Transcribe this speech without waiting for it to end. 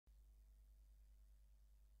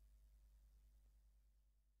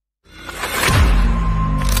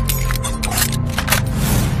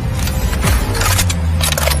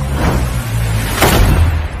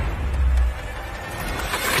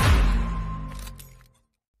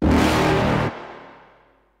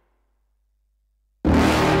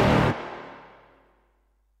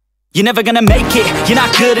You're never gonna make it, you're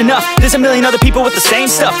not good enough. There's a million other people with the same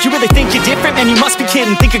stuff. You really think you're different? Man, you must be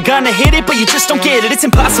kidding. Think you're gonna hit it, but you just don't get it. It's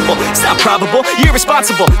impossible, it's not probable, you're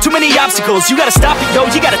irresponsible. Too many obstacles, you gotta stop it, yo.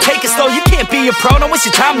 You gotta take it slow, you can't be a pro. Don't waste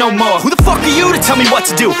your time no more. Who the fuck are you to tell me what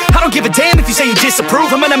to do? I don't give a damn if you say you disapprove.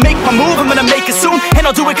 I'm gonna make my move, I'm gonna make it soon. And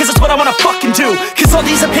I'll do it cause it's what I wanna fucking do. Cause all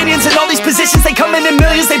these opinions and all these positions, they come in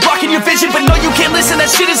millions, they blocking your vision. But no, you can't listen, that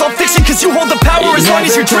shit is all fiction. Cause you hold the power as long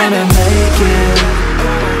as you're dreaming.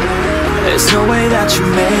 There's no way that you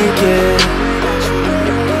make it.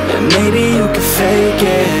 And maybe you can fake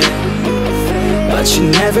it, but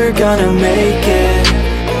you're never gonna make it.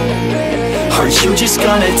 Are you just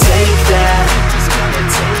gonna take that?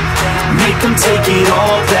 Make them take it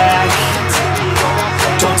all back.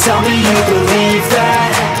 Don't tell me you believe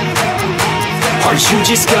that. Are you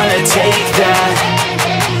just gonna take that?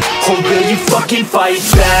 Or will you fucking fight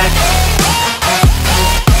back?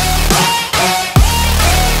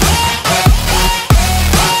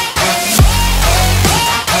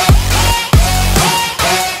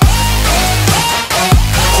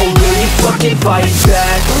 Fight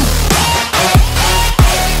back.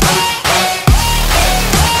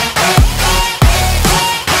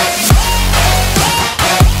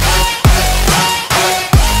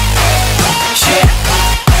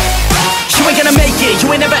 You ain't gonna make it,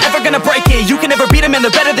 you ain't never ever gonna break it. You can never beat them and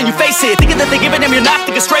they're better than you face it. Thinking that they give a damn, you're not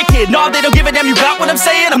thinking straight, kid. No, they don't give a damn, you got what I'm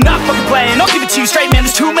saying? I'm not fucking playing, I'll give it to you straight, man.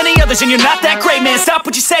 There's too many others and you're not that great, man. Stop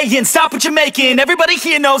what you're saying, stop what you're making. Everybody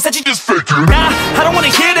here knows that you just faking. Nah, I don't wanna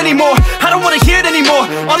hear it anymore, I don't wanna hear it anymore.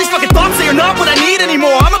 All these fucking thoughts, they are not what I need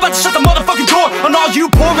anymore. I'm about to shut the motherfucking door on all you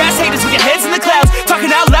poor ass haters with your heads in the clouds,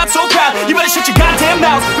 talking out loud so proud. You better shut your goddamn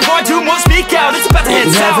mouth before I do more speak out. It's about to head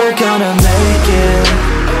south. Never gonna make it.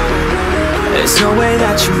 There's no way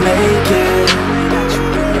that you make it.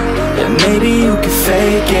 And maybe you can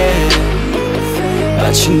fake it,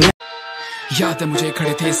 but you never. याद है मुझे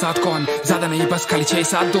खड़े थे साथ कौन, ज्यादा नहीं बस खाली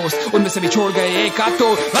 6-7 दोस्त, उनमें से भी छोड़ गए एक आध तो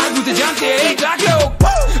आज मुझे जानते हैं 1 लाख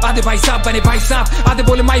लोग। आधे भाई साहब बने भाई साहब, आधे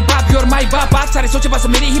बोले माई बाप और माई बाप। आज सारे सोचे बस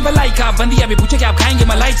मेरी ही भलाई का। बंदिया भी पूछे कि आप खाएंगे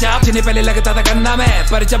मलाई चाप। जिन्हें पहले लगता था गंदा मैं,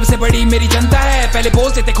 पर जब से बड़ी मेरी जनता है। पहले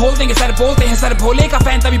बोलते थे खोल देंगे सर, बोलते हैं सर भोले का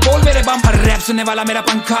फैन, तभी बोल मेरे बम। हर रैप सुनने वाला मेरा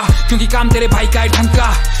पंखा, क्योंकि काम तेरे भाई का है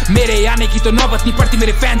ढंका। मेरे आने की तो नौबत नहीं पड़ती,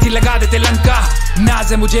 मेरे फैंस ही लगा देते लंका।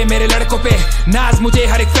 नाज है मुझे मेरे लड़कों पे, नाज मुझे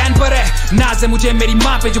हर एक फैन पर है। नाज है मुझे मेरी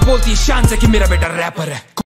माँ पे जो बोलती है शान से कि मेरा बेटा रैपर है।